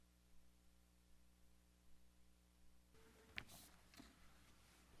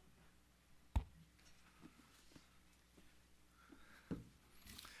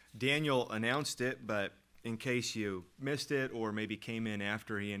Daniel announced it, but in case you missed it or maybe came in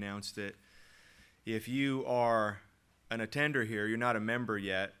after he announced it, if you are an attender here, you're not a member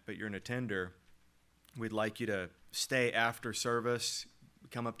yet, but you're an attender, we'd like you to stay after service,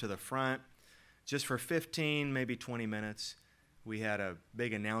 come up to the front, just for 15, maybe 20 minutes. We had a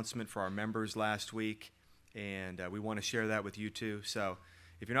big announcement for our members last week, and we want to share that with you too. So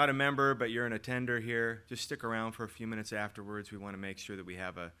if you're not a member, but you're an attender here, just stick around for a few minutes afterwards. We want to make sure that we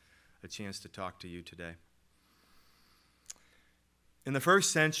have a chance to talk to you today. In the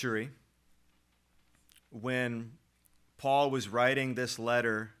first century, when Paul was writing this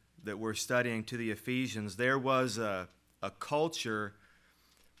letter that we're studying to the Ephesians, there was a culture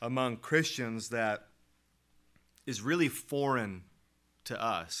among Christians that is really foreign to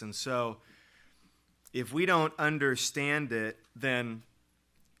us. And so if we don't understand it, then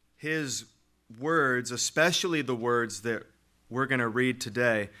his words, especially the words that we're going to read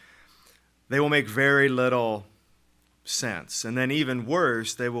today, they will make very little sense. And then even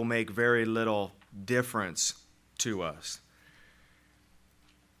worse, they will make very little difference to us.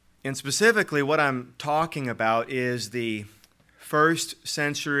 And specifically, what I'm talking about is the first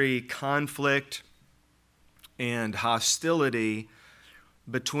century conflict and hostility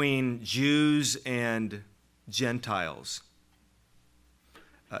between Jews and Gentiles,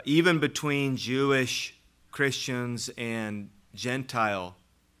 even between Jewish Christians and Gentile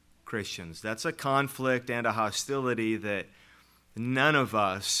Christians. That's a conflict and a hostility that none of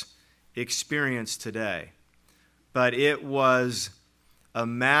us experience today. But it was a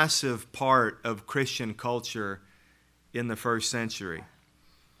massive part of Christian culture in the first century.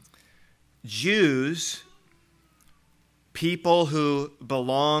 Jews, people who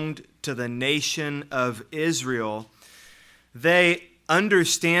belonged to the nation of Israel, they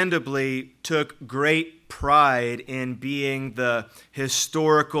understandably took great pride in being the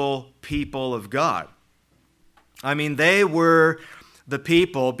historical people of God. I mean, they were the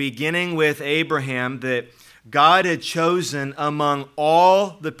people, beginning with Abraham, that God had chosen among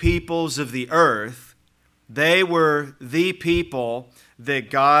all the peoples of the earth. They were the people that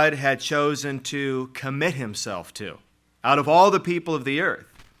God had chosen to commit himself to. Out of all the people of the earth,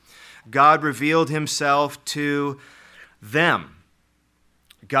 God revealed himself to them.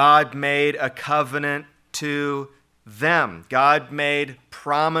 God made a covenant to them. God made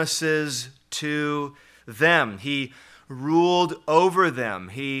promises to them. He ruled over them.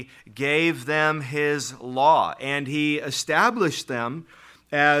 He gave them his law, and he established them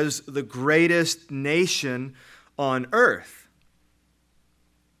as the greatest nation on earth.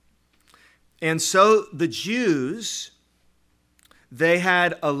 And so the Jews, they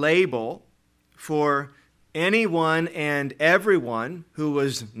had a label for anyone and everyone who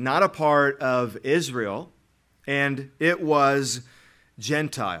was not a part of Israel, and it was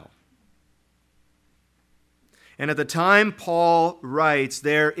Gentile. And at the time Paul writes,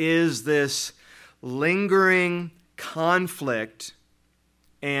 there is this lingering conflict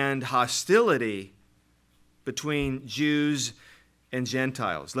and hostility between Jews and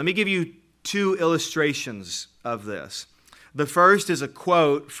Gentiles. Let me give you two illustrations of this. The first is a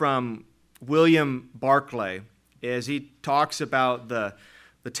quote from William Barclay as he talks about the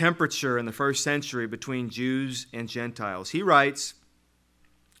temperature in the first century between Jews and Gentiles. He writes,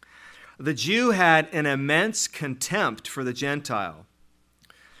 "The Jew had an immense contempt for the Gentile.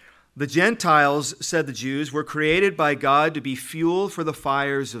 The Gentiles, said the Jews, were created by God to be fuel for the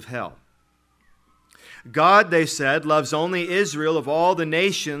fires of hell. God, they said, loves only Israel of all the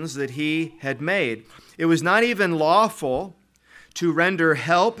nations that he had made. It was not even lawful to render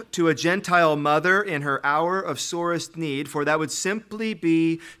help to a Gentile mother in her hour of sorest need, for that would simply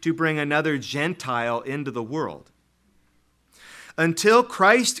be to bring another Gentile into the world. Until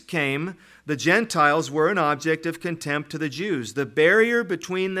Christ came, the Gentiles were an object of contempt to the Jews. The barrier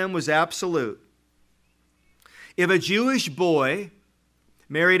between them was absolute. If a Jewish boy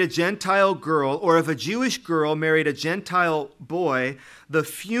married a Gentile girl, or if a Jewish girl married a Gentile boy, the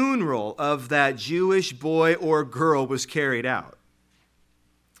funeral of that Jewish boy or girl was carried out.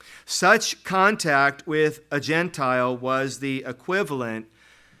 Such contact with a Gentile was the equivalent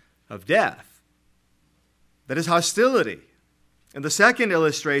of death. That is hostility. And the second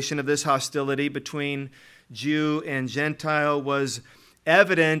illustration of this hostility between Jew and Gentile was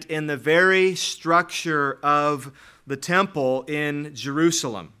evident in the very structure of the temple in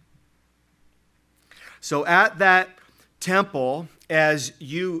Jerusalem. So at that temple, as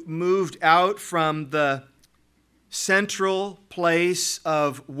you moved out from the central place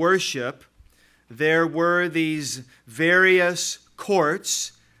of worship, there were these various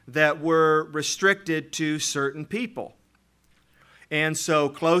courts that were restricted to certain people. And so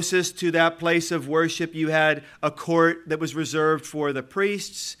closest to that place of worship, you had a court that was reserved for the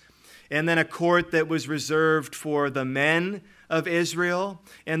priests, and then a court that was reserved for the men of Israel,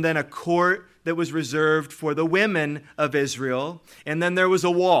 and then a court that was reserved for the women of Israel, and then there was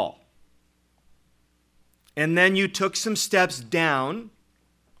a wall. And then you took some steps down,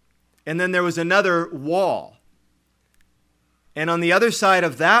 and then there was another wall. And on the other side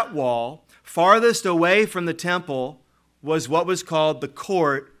of that wall, farthest away from the temple, was what was called the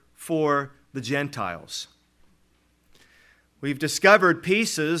court for the Gentiles. We've discovered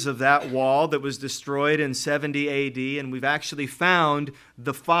pieces of that wall that was destroyed in 70 AD, and we've actually found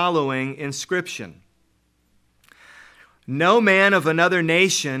the following inscription. No man of another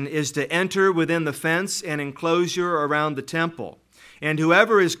nation is to enter within the fence and enclosure around the temple, and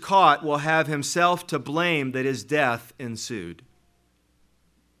whoever is caught will have himself to blame that his death ensued.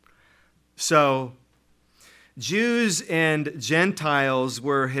 So, Jews and Gentiles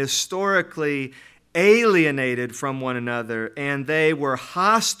were historically alienated from one another, and they were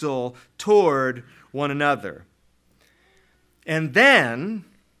hostile toward one another. And then,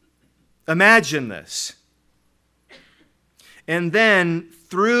 imagine this. And then,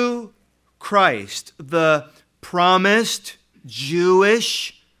 through Christ, the promised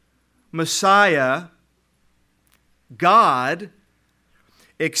Jewish Messiah, God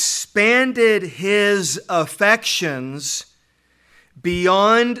expanded his affections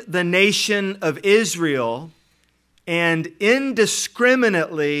beyond the nation of Israel and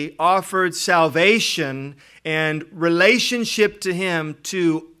indiscriminately offered salvation and relationship to him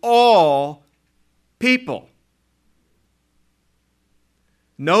to all people.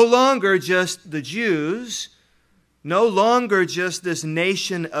 No longer just the Jews, no longer just this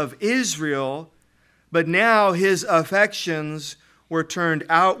nation of Israel, but now his affections were turned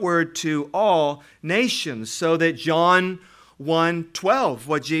outward to all nations, so that John 1:12,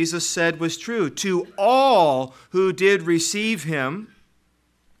 what Jesus said was true. To all who did receive him,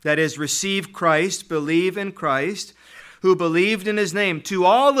 that is, receive Christ, believe in Christ, who believed in his name, to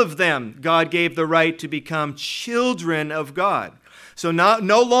all of them God gave the right to become children of God. So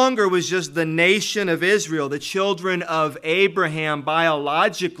no longer was just the nation of Israel, the children of Abraham,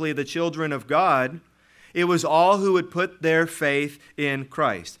 biologically the children of God. It was all who would put their faith in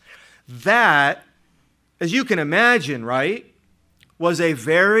Christ. That, as you can imagine, right, was a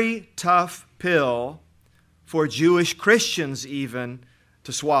very tough pill for Jewish Christians even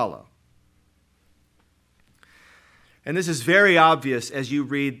to swallow. And this is very obvious as you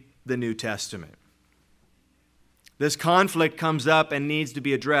read the New Testament. This conflict comes up and needs to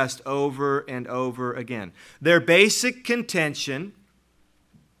be addressed over and over again. Their basic contention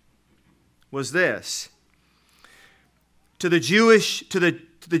was this. To the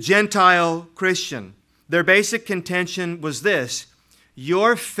Gentile Christian, their basic contention was this: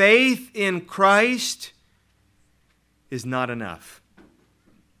 your faith in Christ is not enough.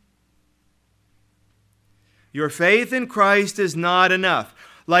 Your faith in Christ is not enough.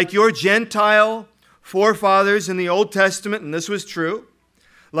 Like your Gentile forefathers in the Old Testament, and this was true,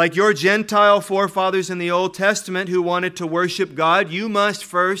 like your Gentile forefathers in the Old Testament who wanted to worship God, you must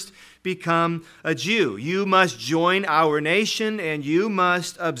first become a Jew. You must join our nation and you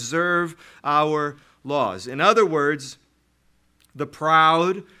must observe our laws. In other words, the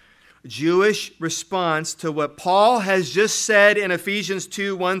proud Jewish response to what Paul has just said in Ephesians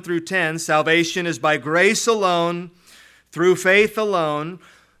 2, 1 through 10, salvation is by grace alone, through faith alone.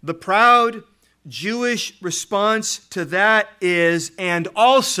 The proud Jewish response to that is, and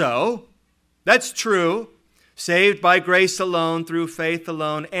also, that's true, saved by grace alone, through faith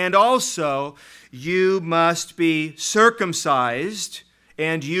alone, and also you must be circumcised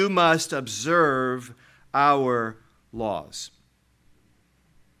and you must observe our laws.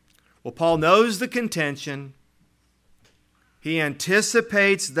 Well, Paul knows the contention. He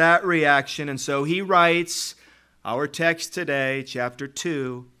anticipates that reaction, and so he writes our text today, chapter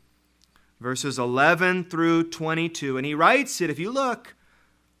 2, verses 11 through 22. And he writes it, if you look,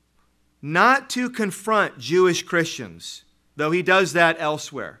 not to confront Jewish Christians, though he does that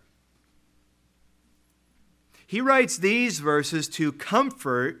elsewhere. He writes these verses to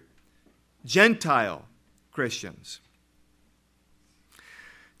comfort Gentile Christians,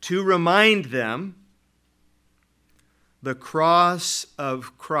 to remind them the cross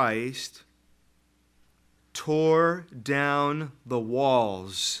of Christ tore down the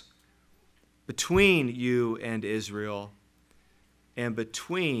walls between you and Israel and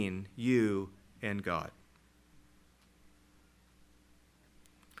between you and God.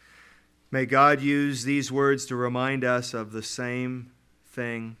 May God use these words to remind us of the same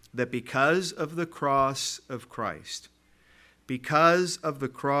thing, that because of the cross of Christ, because of the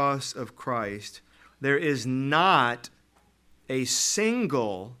cross of Christ, there is not a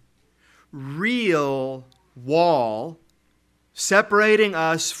single real wall separating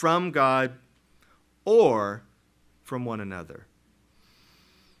us from God or from one another.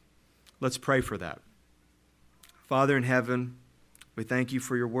 Let's pray for that. Father in heaven, we thank you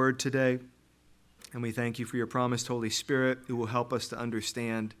for your word today, and we thank you for your promised Holy Spirit who will help us to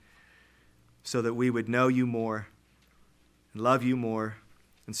understand so that we would know you more, and love you more,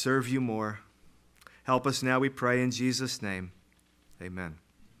 and serve you more. Help us now, we pray, in Jesus' name. Amen.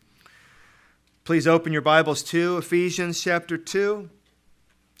 Please open your Bibles to Ephesians chapter 2.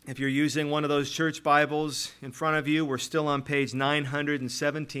 If you're using one of those church Bibles in front of you, we're still on page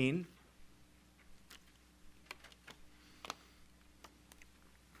 917.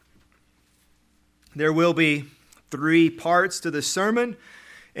 There will be 3 parts to this sermon,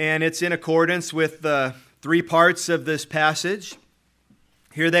 and it's in accordance with the 3 parts of this passage.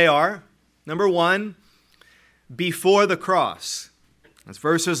 Here they are. Number 1, before the cross. That's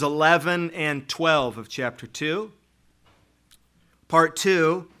verses 11 and 12 of chapter 2. Part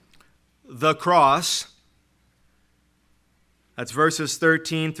 2, the cross. That's verses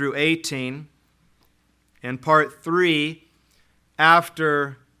 13 through 18. And part 3,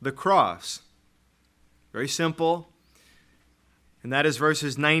 after the cross. Very simple. And that is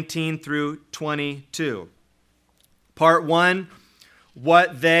verses 19 through 22. Part 1,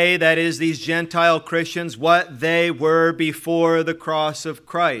 what they, that is these Gentile Christians, what they were before the cross of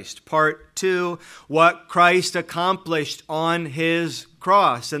Christ. Part 2, what Christ accomplished on his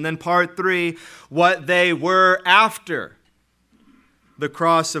cross. And then part 3, what they were after the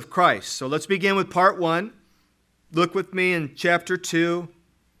cross of Christ. So let's begin with part 1. Look with me in chapter 2,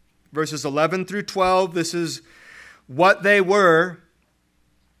 verses 11 through 12. This is what they were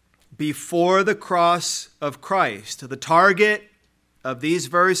before the cross of Christ. The target of these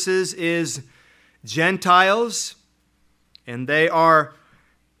verses is Gentiles, and they are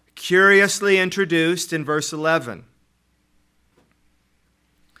curiously introduced in verse 11.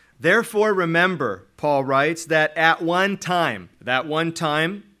 Therefore, remember, Paul writes, that at one time,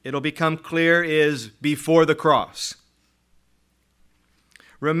 it'll become clear, is before the cross.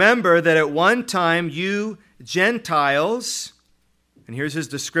 Remember that at one time you Gentiles, and here's his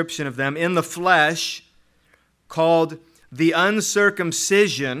description of them, in the flesh, called the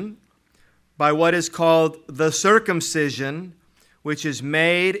uncircumcision by what is called the circumcision, which is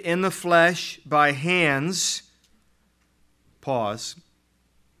made in the flesh by hands. Pause.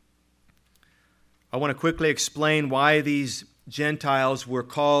 I want to quickly explain why these Gentiles were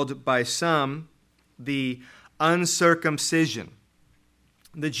called by some the uncircumcision.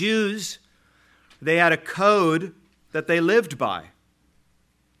 The Jews, they had a code that they lived by.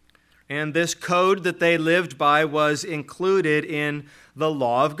 And this code that they lived by was included in the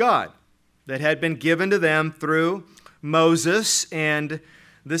law of God that had been given to them through Moses. And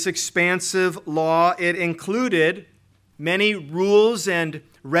this expansive law, it included many rules and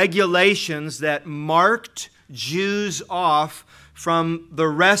regulations that marked Jews off from the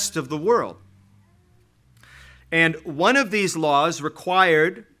rest of the world. And one of these laws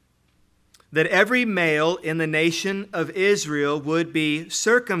required that every male in the nation of Israel would be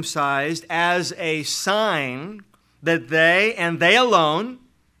circumcised as a sign that they, and they alone,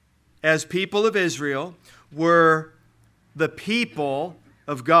 as people of Israel, were the people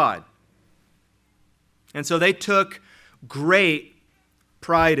of God. And so they took great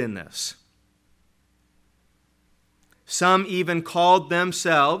pride in this. Some even called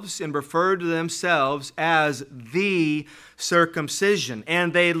themselves and referred to themselves as the circumcision.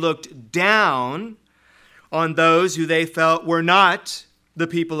 And they looked down on those who they felt were not the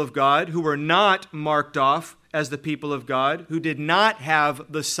people of God, who were not marked off as the people of God, who did not have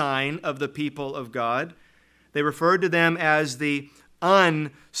the sign of the people of God. They referred to them as the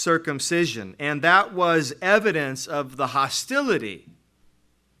uncircumcision. And that was evidence of the hostility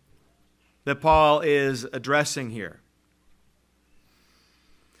that Paul is addressing here.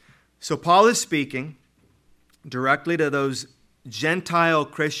 So Paul is speaking directly to those Gentile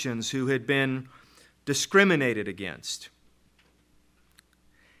Christians who had been discriminated against.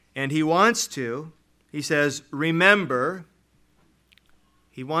 And he says, remember.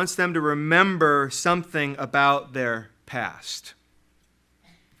 He wants them to remember something about their past.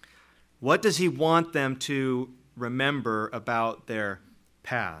 What does he want them to remember about their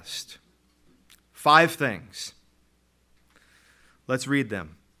past? 5 things. Let's read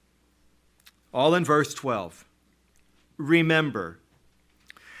them. All in verse 12. Remember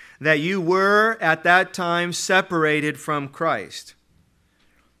that you were at that time separated from Christ,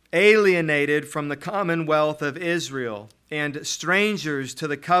 alienated from the commonwealth of Israel, and strangers to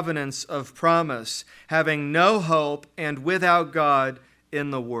the covenants of promise, having no hope and without God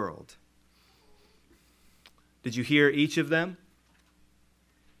in the world. Did you hear each of them?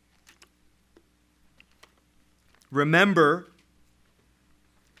 Remember,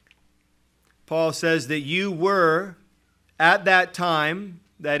 Paul says that you were, at that time,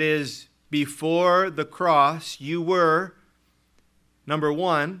 that is, before the cross, you were, number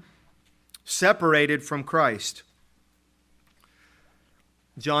one, separated from Christ.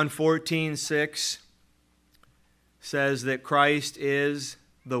 John 14:6 says that Christ is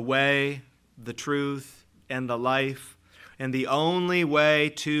the way, the truth, and the life, and the only way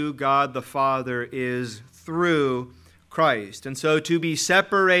to God the Father is through Christ. And so to be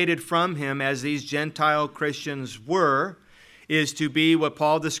separated from Him, as these Gentile Christians were, is to be what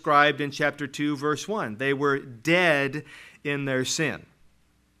Paul described in chapter 2, verse 1. They were dead in their sin.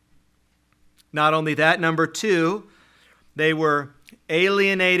 Not only that, number two, they were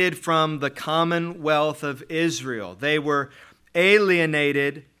alienated from the commonwealth of Israel. They were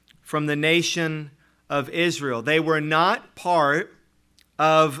alienated from the nation of Israel. They were not part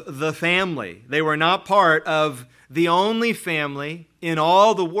of the family. They were not part of the only family in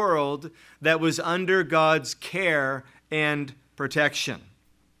all the world that was under God's care and protection.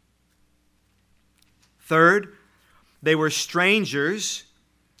 Third, they were strangers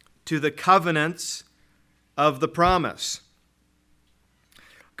to the covenants of the promise.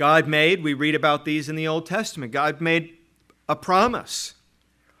 God made, we read about these in the Old Testament, God made a promise.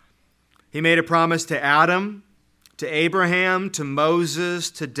 He made a promise to Adam, to Abraham, to Moses,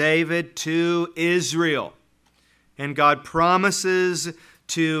 to David, to Israel. And God promises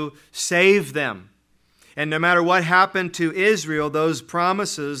to save them. And no matter what happened to Israel, those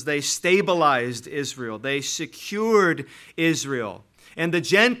promises, they stabilized Israel. They secured Israel. And the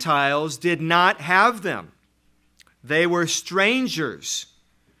Gentiles did not have them. They were strangers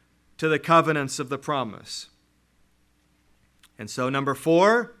to the covenants of the promise. And so, number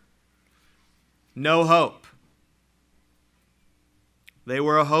four, no hope. They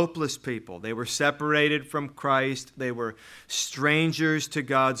were a hopeless people. They were separated from Christ. They were strangers to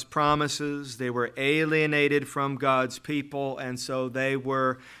God's promises. They were alienated from God's people, and so they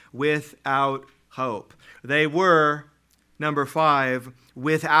were without hope. They were, number five,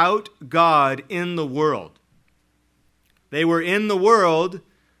 without God in the world. They were in the world,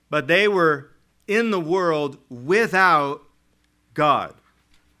 but they were in the world without God.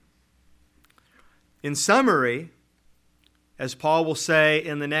 In summary, as Paul will say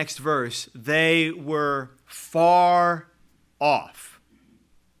in the next verse, they were far off.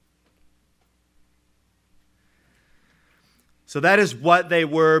 So that is what they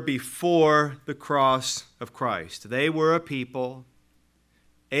were before the cross of Christ. They were a people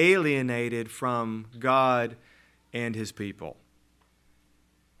alienated from God and His people.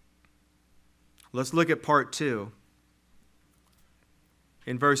 Let's look at part 2.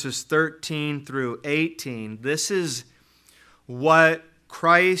 In verses 13 through 18, this is what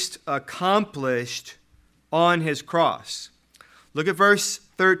Christ accomplished on His cross. Look at verse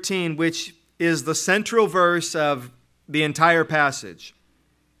 13, which is the central verse of the entire passage.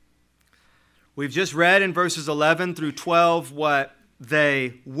 We've just read in verses 11 through 12 what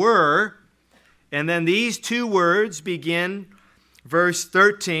they were, and then these two words begin verse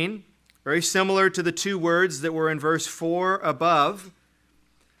 13, very similar to the two words that were in verse 4 above.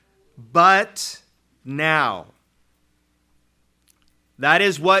 But now. That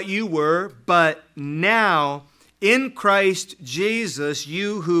is what you were, but now in Christ Jesus,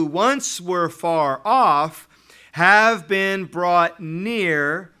 you who once were far off have been brought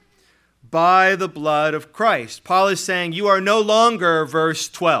near by the blood of Christ. Paul is saying you are no longer verse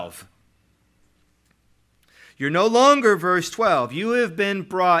 12. You're no longer verse 12. You have been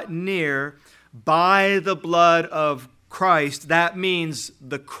brought near by the blood of Christ. That means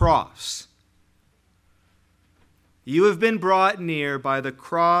the cross. You have been brought near by the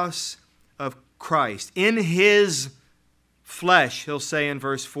cross of Christ. In His flesh, he'll say in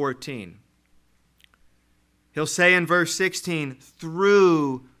verse 14. He'll say in verse 16,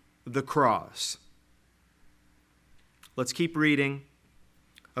 through the cross. Let's keep reading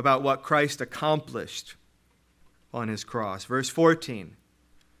about what Christ accomplished on His cross. Verse 14.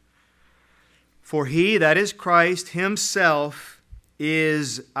 For He, that is Christ, Himself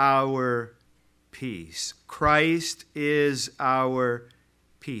is our peace. Christ is our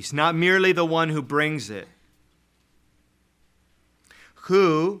peace. Not merely the one who brings it.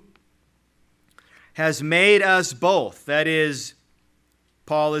 Who has made us both, that is,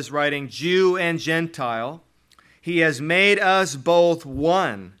 Paul is writing Jew and Gentile, He has made us both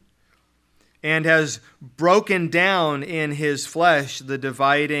one and has broken down in his flesh the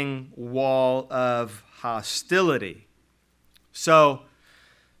dividing wall of hostility. So,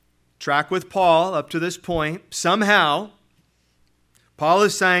 track with Paul up to this point. Somehow, Paul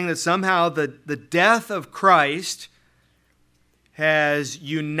is saying that somehow the death of Christ has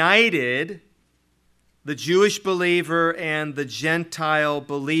united the Jewish believer and the Gentile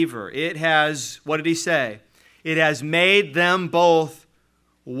believer. It has, what did he say? It has made them both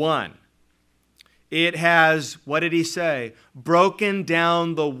one. It has, what did he say? Broken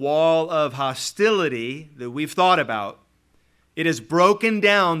down the wall of hostility that we've thought about. It has broken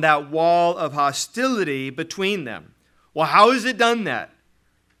down that wall of hostility between them. Well, how has it done that?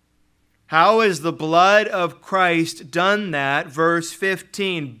 How has the blood of Christ done that? Verse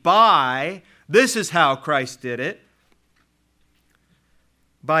 15, this is how Christ did it.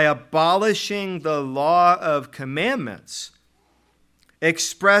 By abolishing the law of commandments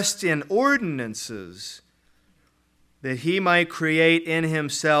expressed in ordinances, that he might create in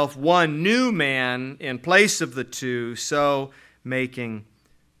himself one new man in place of the two, so making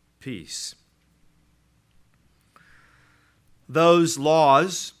peace. Those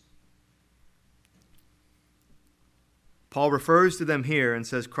laws, Paul refers to them here and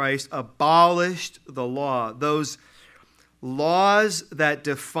says Christ abolished the law. Those laws that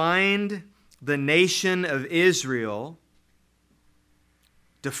defined the nation of Israel,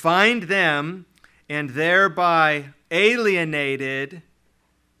 defined them and thereby alienated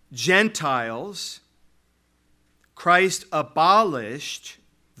Gentiles, Christ abolished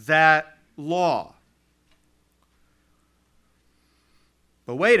that law.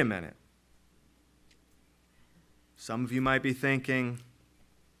 But wait a minute. Some of you might be thinking,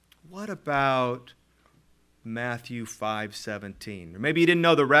 what about Matthew 5:17? Or maybe you didn't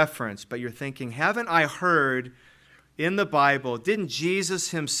know the reference, but you're thinking, haven't I heard in the Bible, didn't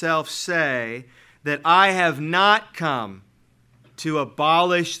Jesus himself say that I have not come to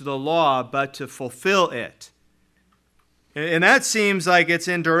abolish the law, but to fulfill it? And that seems like it's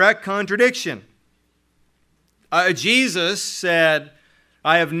in direct contradiction. Jesus said,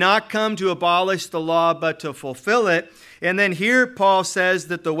 I have not come to abolish the law, but to fulfill it. And then here Paul says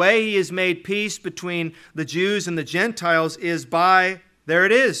that the way he has made peace between the Jews and the Gentiles is by, there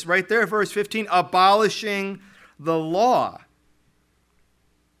it is, right there, verse 15, abolishing the law.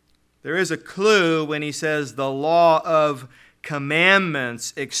 There is a clue when he says the law of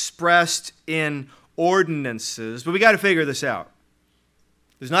commandments expressed in ordinances. But we got to figure this out.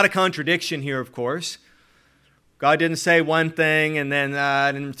 There's not a contradiction here, of course. God didn't say one thing and then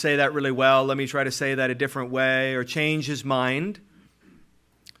I didn't say that really well. Let me try to say that a different way, or change his mind.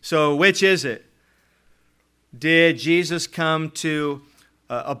 So which is it? Did Jesus come to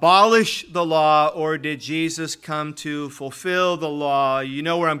abolish the law, or did Jesus come to fulfill the law? You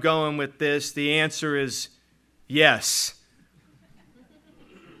know where I'm going with this. The answer is yes.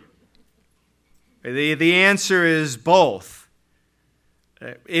 The answer is both.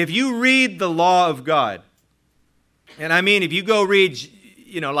 If you read the law of God, and I mean, if you go read,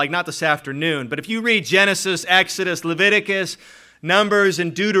 like not this afternoon, but if you read Genesis, Exodus, Leviticus, Numbers,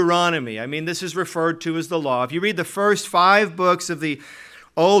 and Deuteronomy, I mean, this is referred to as the law. If you read the first 5 books of the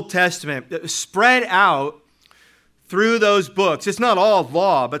Old Testament, spread out through those books, it's not all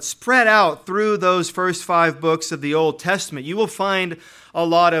law, but spread out through those first 5 books of the Old Testament, you will find a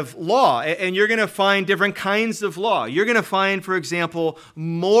lot of law, and you're going to find different kinds of law. You're going to find, for example,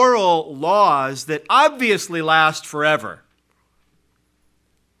 moral laws that obviously last forever.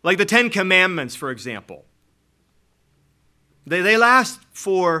 Like the 10 Commandments, for example. They last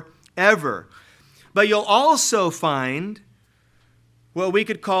forever. But you'll also find what we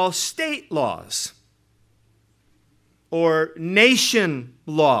could call state laws or nation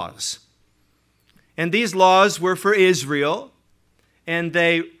laws. And these laws were for Israel, and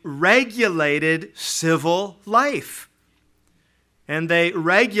they regulated civil life. And they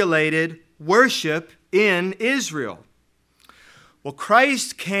regulated worship in Israel. Well,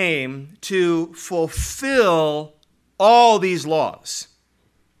 Christ came to fulfill all these laws.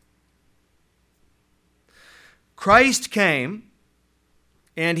 Christ came,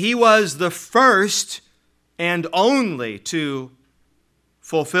 and he was the first and only to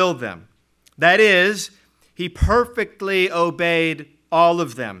fulfill them. That is, he perfectly obeyed all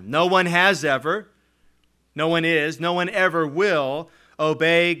of them. No one has ever, no one is, no one ever will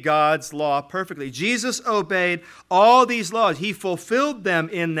obey God's law perfectly. Jesus obeyed all these laws. He fulfilled them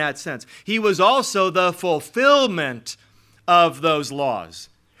in that sense. He was also the fulfillment of those laws.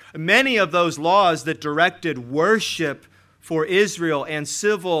 Many of those laws that directed worship for Israel and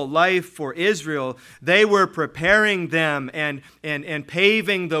civil life for Israel, they were preparing them and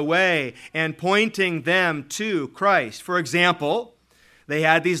paving the way and pointing them to Christ. For example, they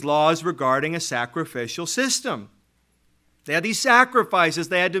had these laws regarding a sacrificial system. They had these sacrifices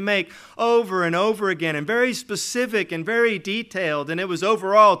they had to make over and over again, and very specific and very detailed. And it was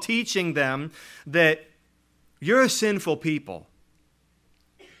overall teaching them that you're a sinful people,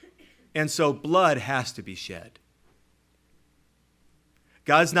 and so blood has to be shed.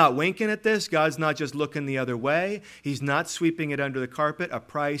 God's not winking at this. God's not just looking the other way. He's not sweeping it under the carpet. A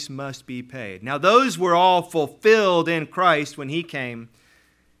price must be paid. Now, those were all fulfilled in Christ when he came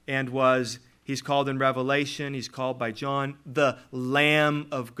and he's called in Revelation, he's called by John, the Lamb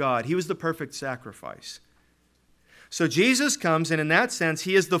of God. He was the perfect sacrifice. So Jesus comes, and in that sense,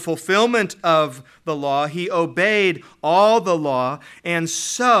 he is the fulfillment of the law. He obeyed all the law. And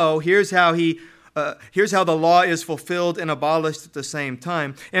so, here's how the law is fulfilled and abolished at the same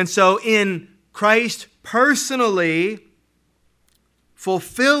time. And so in Christ personally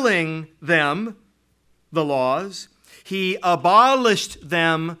fulfilling them, the laws, he abolished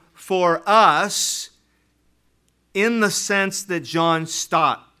them for us in the sense that John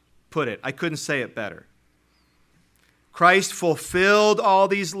Stott put it. I couldn't say it better. Christ fulfilled all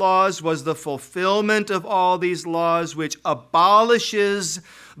these laws, was the fulfillment of all these laws, which abolishes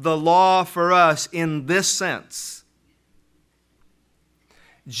the law for us in this sense.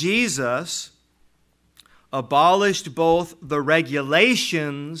 Jesus abolished both the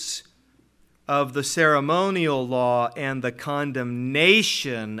regulations of the ceremonial law and the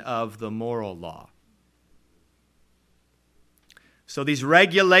condemnation of the moral law. So these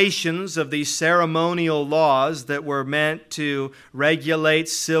regulations of these ceremonial laws that were meant to regulate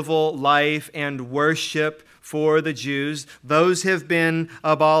civil life and worship for the Jews, those have been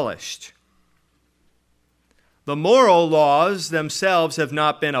abolished. The moral laws themselves have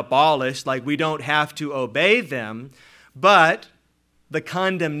not been abolished, like we don't have to obey them, but the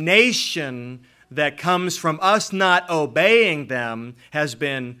condemnation that comes from us not obeying them has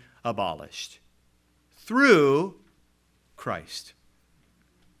been abolished through Christ.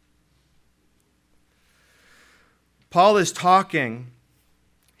 Paul is talking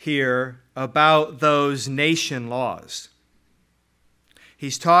here about those nation laws.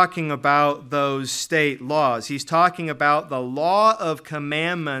 He's talking about those state laws. He's talking about the law of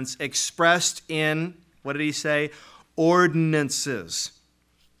commandments expressed in, what did he say? Ordinances.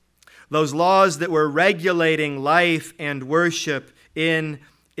 Those laws that were regulating life and worship in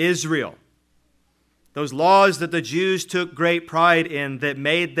Israel. Those laws that the Jews took great pride in, that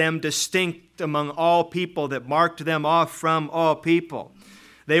made them distinct among all people, that marked them off from all people.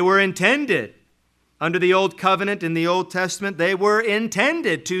 They were intended, under the Old Covenant in the Old Testament, they were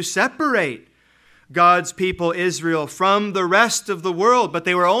intended to separate God's people Israel from the rest of the world, but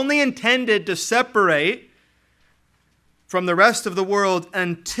they were only intended to separate from the rest of the world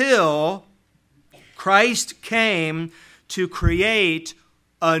until Christ came to create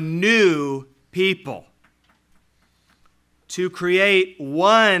a new people. To create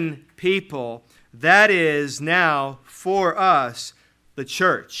one people that is now for us, the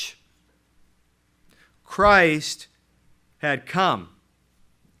church. Christ had come,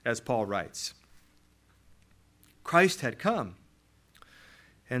 as Paul writes. Christ had come.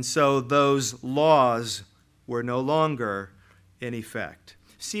 And so those laws were no longer in effect.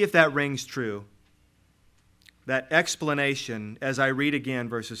 See if that rings true. That explanation as I read again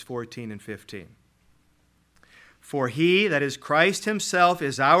verses 14 and 15. For he, that is Christ himself,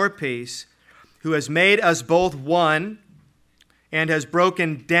 is our peace, who has made us both one, and has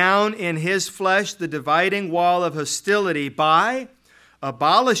broken down in his flesh the dividing wall of hostility by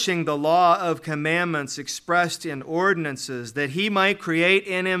abolishing the law of commandments expressed in ordinances, that he might create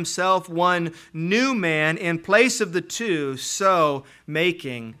in himself one new man in place of the two, so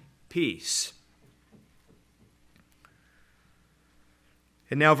making peace.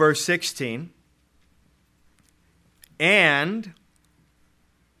 And now verse 16. And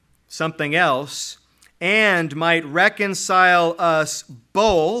something else, and might reconcile us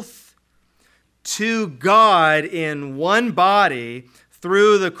both to God in one body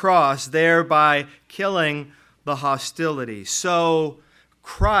through the cross, thereby killing the hostility. So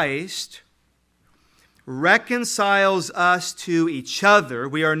Christ reconciles us to each other.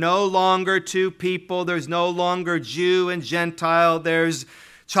 We are no longer two people. There's no longer Jew and Gentile. There's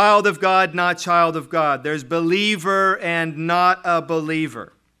child of God, not child of God. There's believer and not a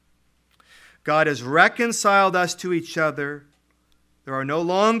believer. God has reconciled us to each other. There are no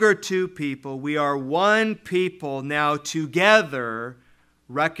longer two people. We are one people now together,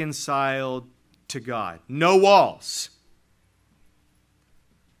 reconciled to God. No walls.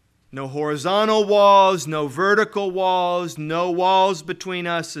 No horizontal walls, no vertical walls, no walls between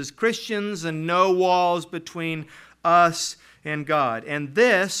us as Christians, and no walls between us and God. And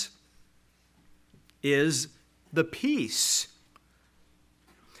this is the peace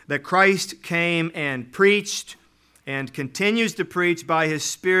that Christ came and preached and continues to preach by His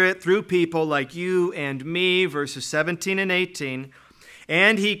Spirit through people like you and me, verses 17 and 18.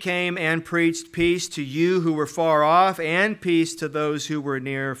 And He came and preached peace to you who were far off and peace to those who were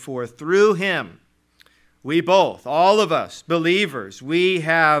near, for through Him, we both, all of us, believers, we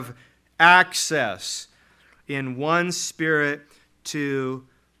have access in one Spirit to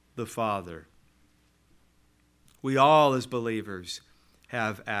the Father. We all, as believers,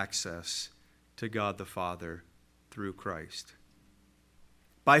 have access to God the Father through Christ.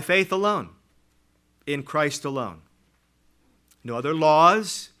 By faith alone, in Christ alone. No other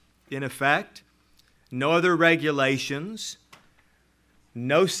laws in effect, no other regulations,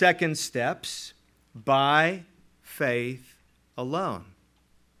 no second steps, by faith alone.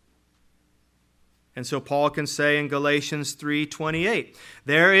 And so Paul can say in Galatians 3:28,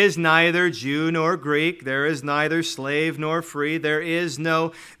 there is neither Jew nor Greek, there is neither slave nor free, there is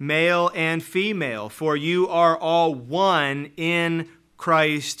no male and female, for you are all one in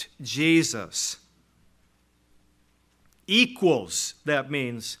Christ Jesus. Equals, that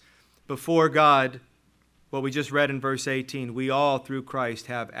means, before God, what we just read in verse 18, we all through Christ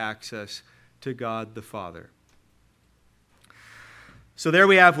have access to God the Father. So there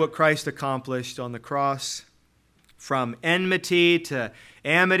we have what Christ accomplished on the cross. From enmity to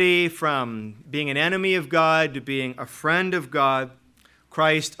amity, from being an enemy of God to being a friend of God,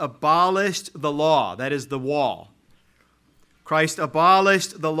 Christ abolished the law, that is the wall. Christ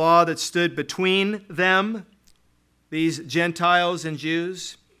abolished the law that stood between them, these Gentiles and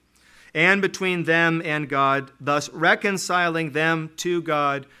Jews, and between them and God, thus reconciling them to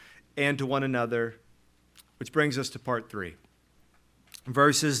God and to one another, which brings us to part 3.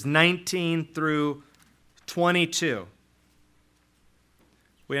 Verses 19 through 22.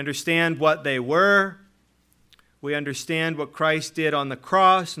 We understand what they were. We understand what Christ did on the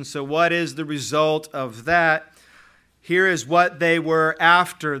cross. And so what is the result of that? Here is what they were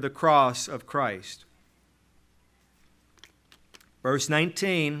after the cross of Christ. Verse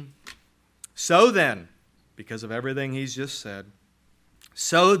 19. So then, because of everything he's just said,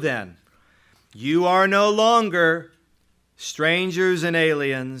 so then, you are no longer strangers and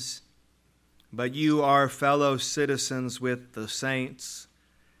aliens, but you are fellow citizens with the saints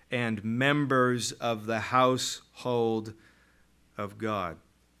and members of the household of God.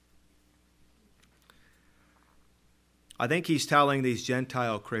 I think he's telling these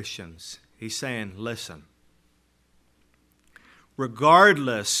Gentile Christians, he's saying, listen,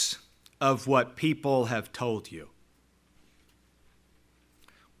 regardless of what people have told you,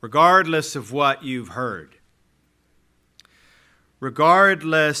 regardless of what you've heard,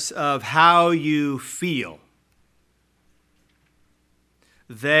 regardless of how you feel,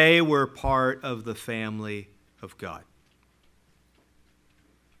 they were part of the family of God.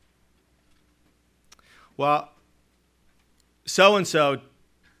 Well, so-and-so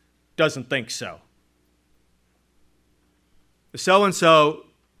doesn't think so. So-and-so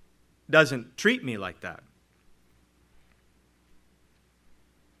doesn't treat me like that.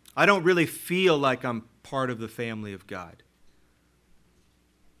 I don't really feel like I'm part of the family of God.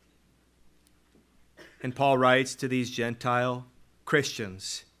 And Paul writes to these Gentile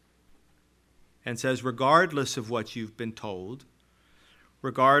Christians and says, regardless of what you've been told,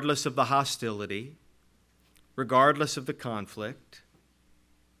 regardless of the hostility, regardless of the conflict,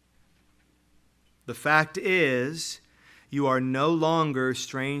 the fact is, you are no longer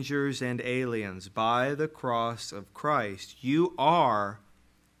strangers and aliens by the cross of Christ. You are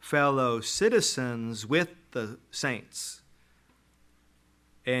fellow citizens with the saints.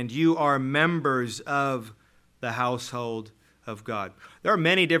 And you are members of the household of God. There are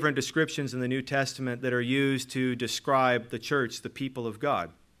many different descriptions in the New Testament that are used to describe the church, the people of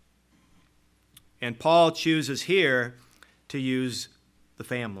God. And Paul chooses here to use the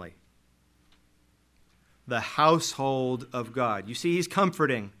family, the household of God. You see, he's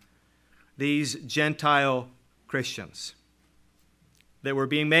comforting these Gentile Christians that were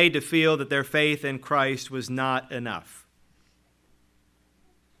being made to feel that their faith in Christ was not enough.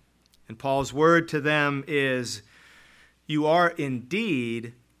 And Paul's word to them is, you are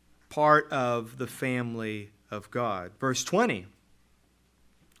indeed part of the family of God. Verse 20,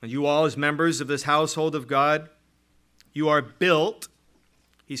 and you all as members of this household of God, you are built,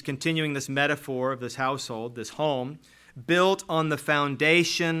 he's continuing this metaphor of this household, this home, built on the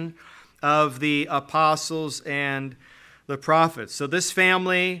foundation of the apostles and the prophets. So this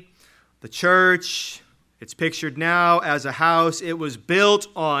family The church, it's pictured now as a house. It was built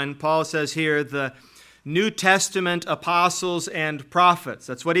on, Paul says here, the New Testament apostles and prophets.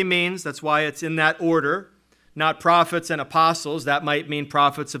 That's what he means. That's why it's in that order. Not prophets and apostles. That might mean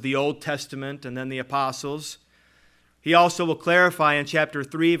prophets of the Old Testament and then the apostles. He also will clarify in chapter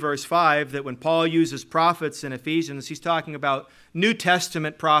 3, verse 5, that when Paul uses prophets in Ephesians, he's talking about New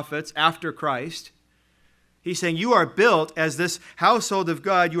Testament prophets after Christ. He's saying you are built as this household of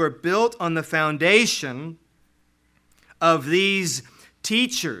God. You are built on the foundation of these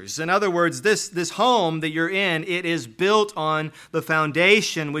teachers. In other words, this home that you're in, it is built on the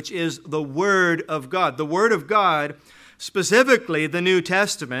foundation, which is the Word of God. The Word of God, specifically the New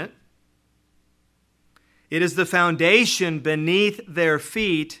Testament, it is the foundation beneath their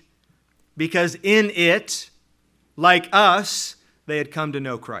feet because in it, like us, they had come to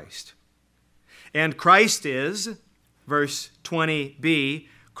know Christ. And Christ is, verse 20b,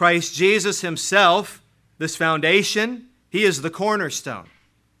 Christ Jesus himself, this foundation, he is the cornerstone.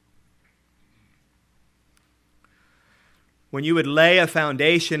 When you would lay a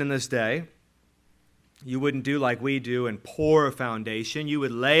foundation in this day, you wouldn't do like we do and pour a foundation. You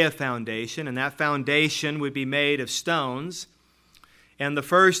would lay a foundation, and that foundation would be made of stones. And the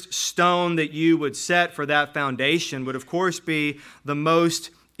first stone that you would set for that foundation would, of course, be the most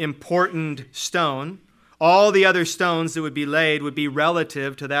important stone. All the other stones that would be laid would be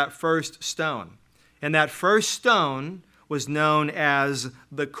relative to that first stone. And that first stone was known as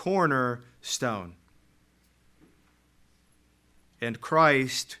the cornerstone. And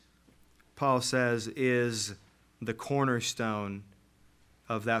Christ, Paul says, is the cornerstone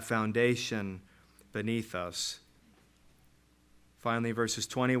of that foundation beneath us. Finally, verses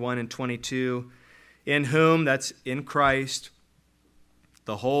 21 and 22, in whom, that's in Christ,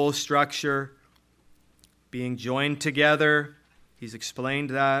 the whole structure being joined together, he's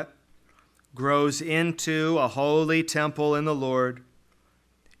explained that, grows into a holy temple in the Lord,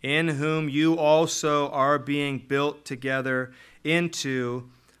 in whom you also are being built together into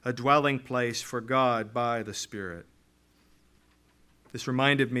a dwelling place for God by the Spirit. This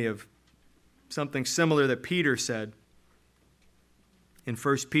reminded me of something similar that Peter said. In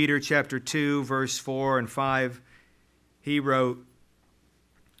 1 Peter chapter 2, verse 4 and 5, he wrote,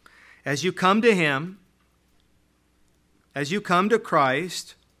 as you come to him, as you come to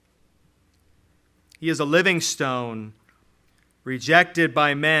Christ, he is a living stone, rejected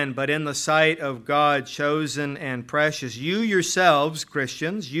by men, but in the sight of God, chosen and precious. You yourselves,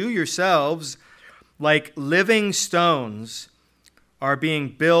 Christians, you yourselves, like living stones, are being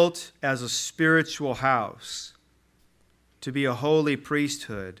built as a spiritual house, to be a holy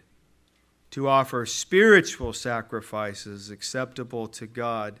priesthood, to offer spiritual sacrifices acceptable to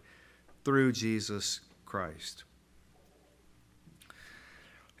God through Jesus Christ.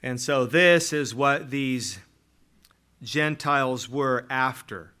 And so this is what these Gentiles were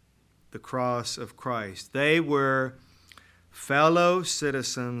after the cross of Christ. They were fellow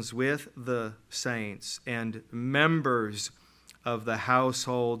citizens with the saints and members of the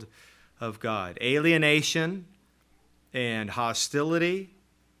household of God. Alienation and hostility,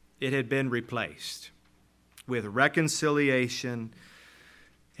 it had been replaced with reconciliation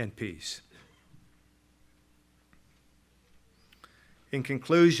and peace. In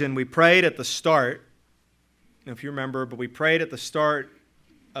conclusion, we prayed at the start, if you remember, but we prayed at the start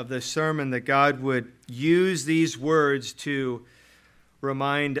of this sermon that God would use these words to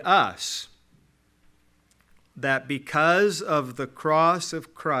remind us that because of the cross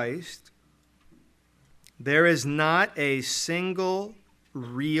of Christ, there is not a single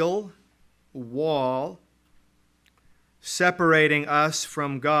real wall separating us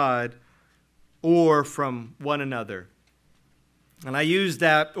from God or from one another. And I use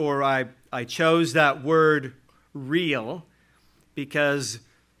that, or I chose that word real, because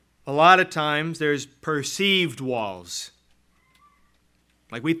a lot of times there's perceived walls.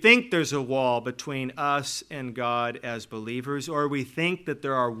 Like we think there's a wall between us and God as believers, or we think that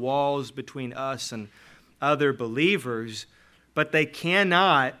there are walls between us and other believers, but they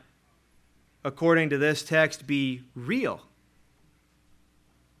cannot, according to this text, be real.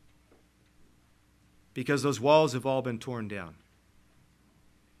 Because those walls have all been torn down.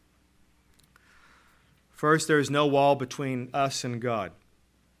 First, there is no wall between us and God.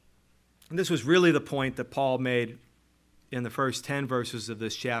 And this was really the point that Paul made in the first 10 verses of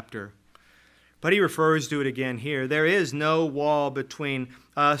this chapter. But he refers to it again here. There is no wall between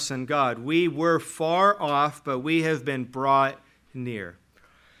us and God. We were far off, but we have been brought near,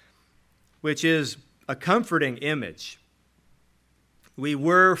 which is a comforting image. We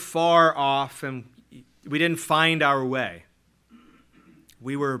were far off and we didn't find our way.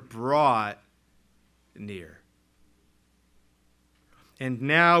 We were brought near. And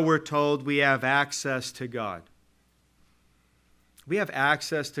now we're told we have access to God. We have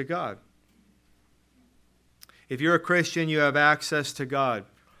access to God. If you're a Christian, you have access to God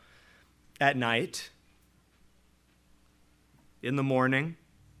at night, in the morning,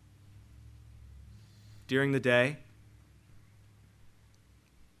 during the day,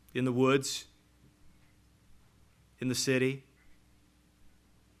 in the woods, in the city,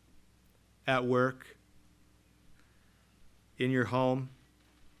 at work, in your home,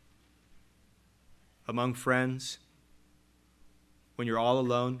 among friends, when you're all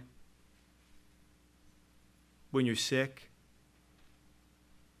alone, when you're sick,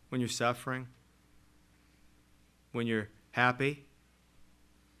 when you're suffering, when you're happy,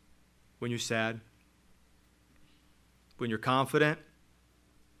 when you're sad, when you're confident,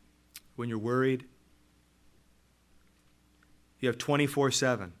 when you're worried. You have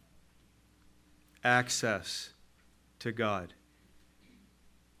 24/7 access to God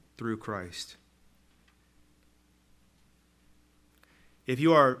through Christ. If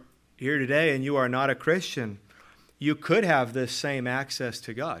you are here today and you are not a Christian, you could have this same access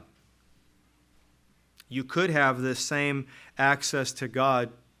to God. You could have this same access to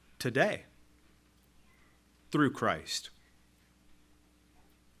God today through Christ.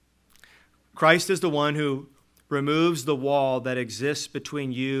 Christ is the one who removes the wall that exists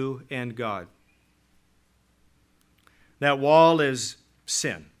between you and God. That wall is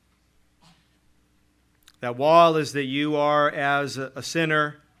sin. That wall is that you are, as a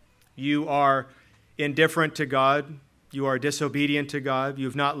sinner, you are indifferent to God. You are disobedient to God.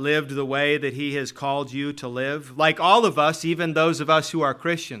 You've not lived the way that He has called you to live. Like all of us, even those of us who are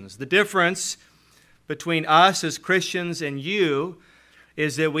Christians. The difference between us as Christians and you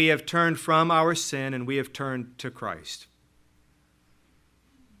is that we have turned from our sin and we have turned to Christ.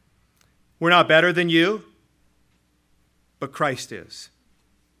 We're not better than you, but Christ is.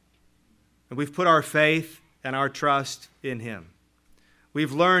 And we've put our faith and our trust in Him.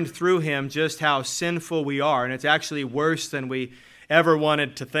 We've learned through Him just how sinful we are, and it's actually worse than we ever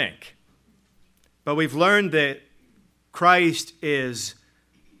wanted to think. But we've learned that Christ is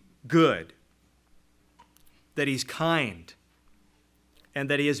good, that He's kind, and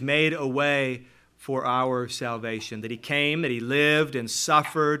that He has made a way for our salvation, that He came, that He lived and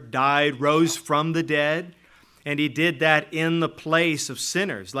suffered, died, rose from the dead, and He did that in the place of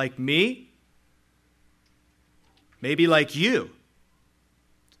sinners like me, maybe like you,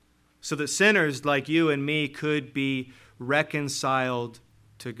 so that sinners like you and me could be reconciled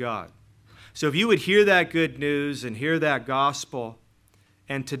to God. So if you would hear that good news and hear that gospel,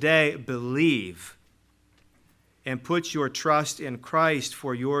 and today believe and put your trust in Christ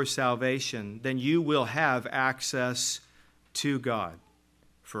for your salvation, then you will have access to God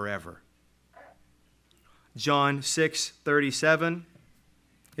forever. John 6:37,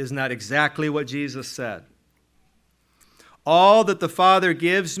 isn't that exactly what Jesus said? All that the Father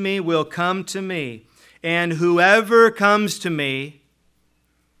gives me will come to me, and whoever comes to me,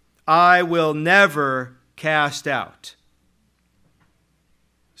 I will never cast out.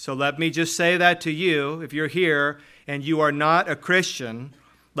 So let me just say that to you. If you're here and you are not a Christian,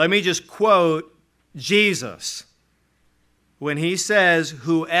 let me just quote Jesus when He says,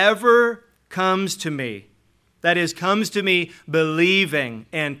 whoever comes to me, that is, comes to me believing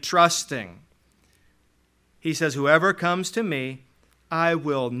and trusting, He says, whoever comes to me, I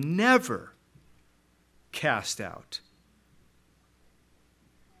will never cast out.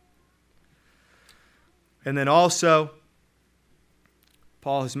 And then also,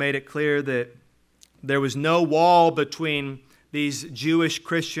 Paul has made it clear that there was no wall between these Jewish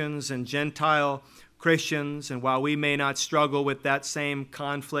Christians and Gentile Christians, and while we may not struggle with that same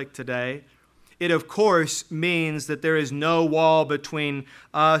conflict today, it of course means that there is no wall between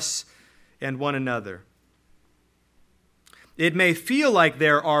us and one another. It may feel like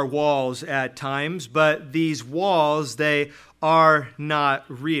there are walls at times, but these walls, they are not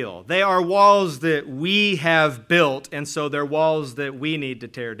real. They are walls that we have built, and so they're walls that we need to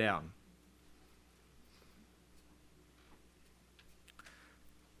tear down.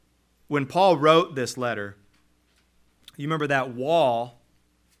 When Paul wrote this letter, you remember that wall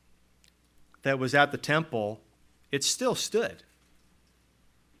that was at the temple, it still stood.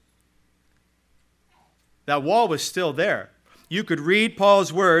 That wall was still there. You could read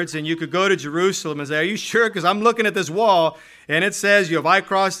Paul's words and you could go to Jerusalem and say, are you sure? Because I'm looking at this wall and it says, if I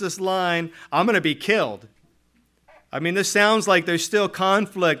cross this line, I'm going to be killed. I mean, this sounds like there's still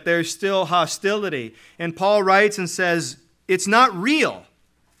conflict, there's still hostility. And Paul writes and says, it's not real.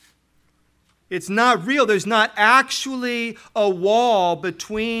 It's not real. There's not actually a wall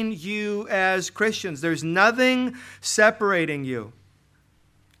between you as Christians. There's nothing separating you.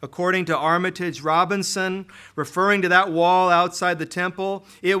 According to Armitage Robinson, referring to that wall outside the temple,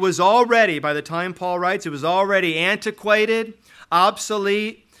 it was already, by the time Paul writes, it was already antiquated,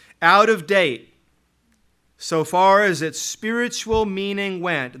 obsolete, out of date, so far as its spiritual meaning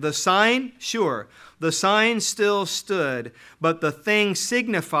went. The sign, sure, the sign still stood, but the thing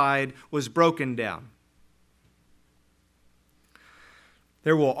signified was broken down.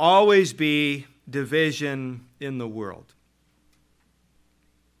 There will always be division in the world.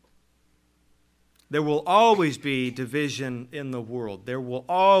 There will always be division in the world. There will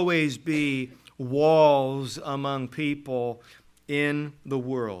always be walls among people in the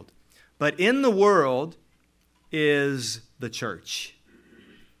world. But in the world is the church.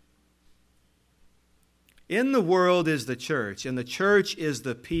 In the world is the church, and the church is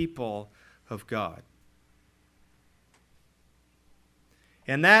the people of God.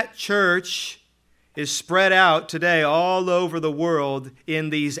 And that church is spread out today all over the world in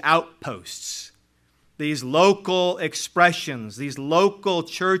these outposts. These local expressions, these local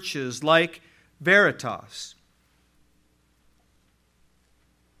churches like Veritas.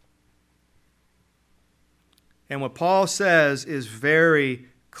 And what Paul says is very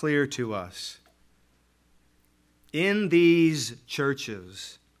clear to us. In these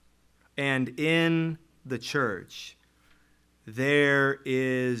churches and in the church, there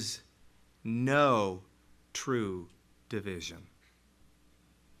is no true division.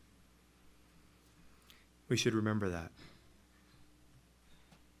 We should remember that.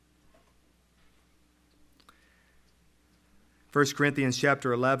 First Corinthians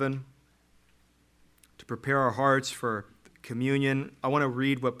chapter 11, to prepare our hearts for communion, I want to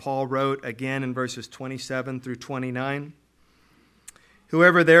read what Paul wrote again in verses 27 through 29.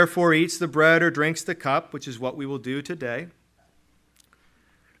 Whoever therefore eats the bread or drinks the cup, which is what we will do today,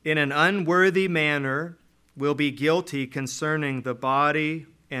 in an unworthy manner will be guilty concerning the body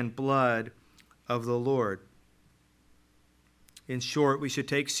and blood of the Lord. In short, we should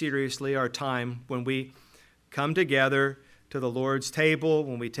take seriously our time when we come together to the Lord's table,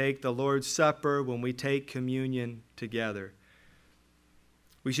 when we take the Lord's Supper, when we take communion together.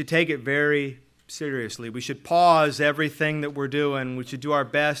 We should take it very seriously. We should pause everything that we're doing. We should do our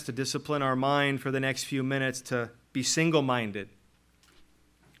best to discipline our mind for the next few minutes to be single-minded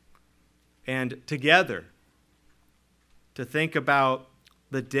and together to think about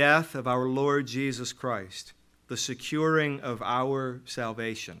the death of our Lord Jesus Christ, the securing of our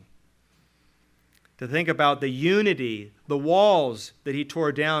salvation. To think about the unity, the walls that he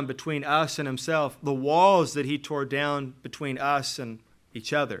tore down between us and himself, the walls that he tore down between us and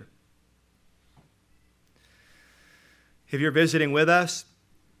each other. If you're visiting with us,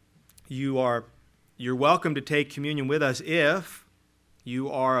 you're welcome to take communion with us if you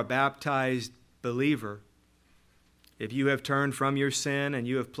are a baptized believer. If you have turned from your sin and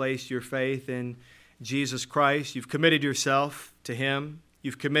you have placed your faith in Jesus Christ, you've committed yourself to him,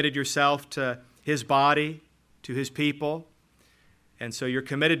 you've committed yourself to his body, to his people, and so you're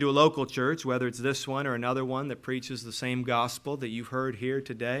committed to a local church, whether it's this one or another one that preaches the same gospel that you've heard here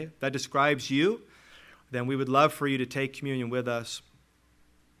today. If that describes you, then we would love for you to take communion with us.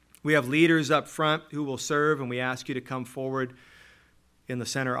 We have leaders up front who will serve, and we ask you to come forward in the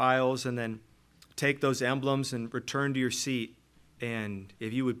center aisles and then take those emblems and return to your seat. And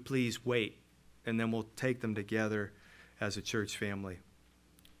if you would please wait, and then we'll take them together as a church family.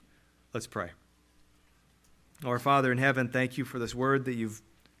 Let's pray. Our Father in heaven, thank you for this word that you've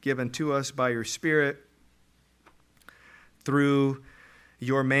given to us by your Spirit through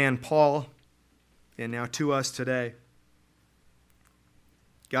your man Paul, and now to us today.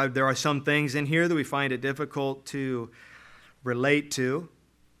 God, there are some things in here that we find it difficult to relate to.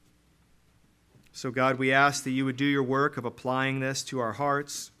 So God, we ask that you would do your work of applying this to our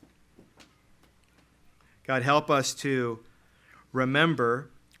hearts. God, help us to remember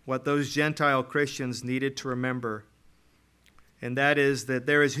what those Gentile Christians needed to remember, and that is that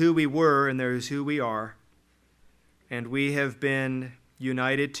there is who we were and there is who we are, and we have been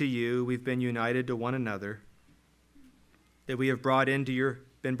united to you, we've been united to one another, that we have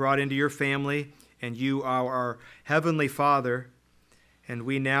been brought into your family, and you are our heavenly Father, and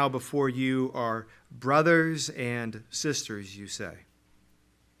we now before you are brothers and sisters, you say.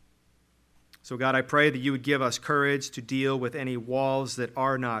 So God, I pray that you would give us courage to deal with any walls that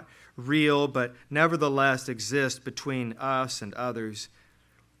are not real, but nevertheless exist between us and others.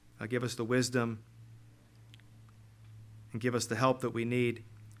 Give us the wisdom and give us the help that we need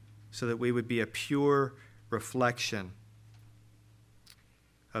so that we would be a pure reflection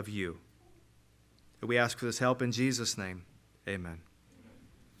of you. We ask for this help in Jesus' name. Amen.